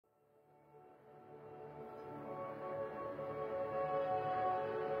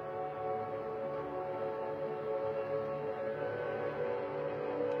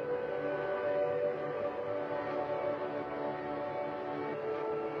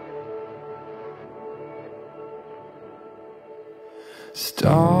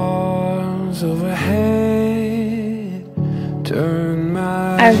Stars overhead turn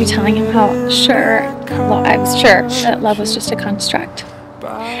my I would be telling him how I was sure that love was just a construct,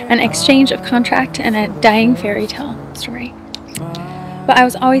 an exchange of contract and a dying fairy tale story. But I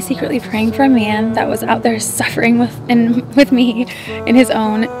was always secretly praying for a man that was out there suffering with me in his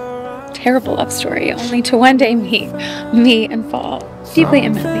own terrible love story, only to one day meet me and fall deeply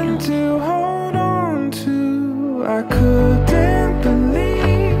in love. to hold on to. I couldn't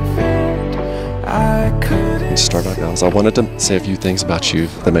believe it. I couldn't. To start out, guys, I wanted to say a few things about you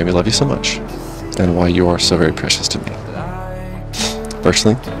that made me love you so much and why you are so very precious to me.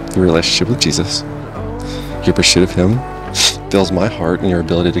 Firstly, your relationship with Jesus. Your pursuit of Him fills my heart, and your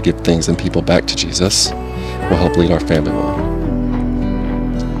ability to give things and people back to Jesus will help lead our family well.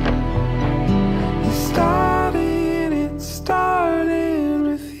 It started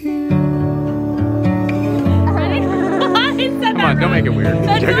with you. Come on, don't make it weird.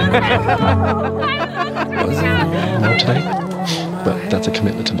 No today, but that's a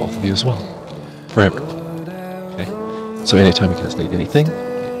commitment to both of you as well. Forever. Okay? So anytime you guys need anything,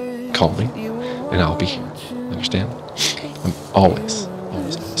 call me, and I'll be here. Understand? I'm always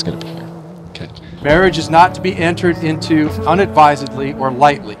going to be here. Okay? Marriage is not to be entered into unadvisedly or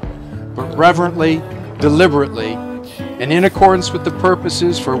lightly, but reverently, deliberately, and in accordance with the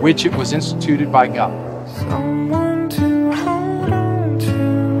purposes for which it was instituted by God. Someone to hold on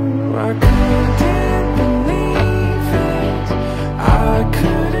to. I couldn't believe it. I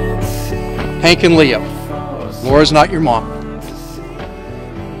couldn't see. Hank and Leo, Laura's not your mom.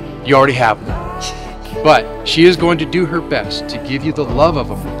 You already have one. But she is going to do her best to give you the love of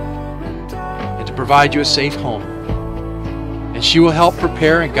a mom and to provide you a safe home. And she will help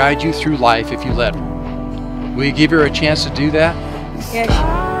prepare and guide you through life if you let her. Will you give her a chance to do that? Yes.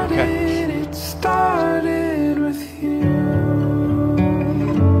 Okay. It started with you.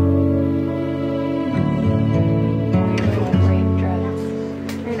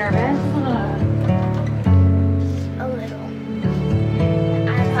 Are you nervous? A little.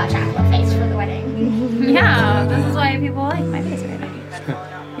 I have hot chocolate face for the wedding. Yeah, this is why people like my face right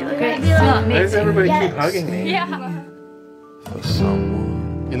now. You look great. You smell Why does amazing. everybody Yes. keep hugging me? Yeah. For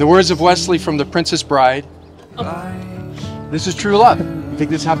someone In the words of Wesley from The Princess Bride, this is true love. You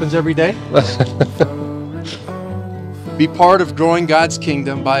think this happens every day? Be part of growing God's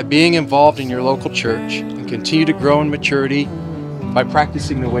kingdom by being involved in your local church and continue to grow in maturity by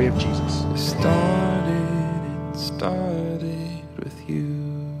practicing the way of Jesus. it started with you.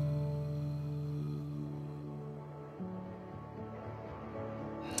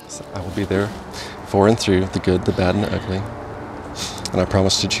 So I will be there for and through the good, the bad, and the ugly. And I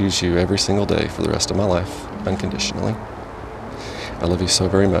promise to choose you every single day for the rest of my life, unconditionally. I love you so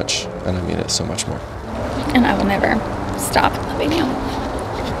very much, and I mean it so much more. And I will never stop loving you.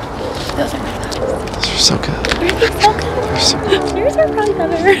 Those are my thoughts. Those are so good. Aren't they so good? They're so good. Yours are probably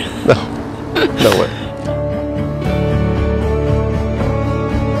better. No way.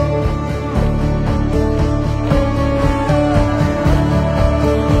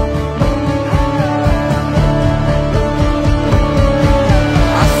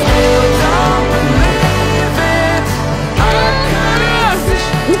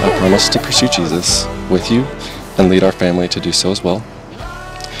 I promise to pursue Jesus with you and lead our family to do so as well.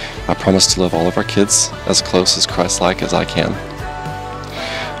 I promise to love all of our kids as close as Christ-like as I can.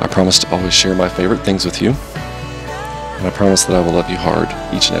 I promise to always share my favorite things with you. And I promise that I will love you hard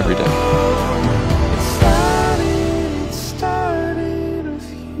each and every day. It started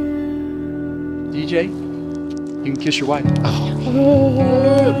with you. DJ, you can kiss your wife.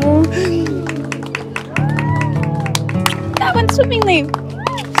 That went swimmingly.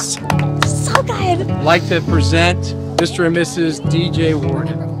 So good. I'd like to present Mr. and Mrs. DJ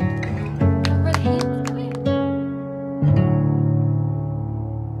Warden.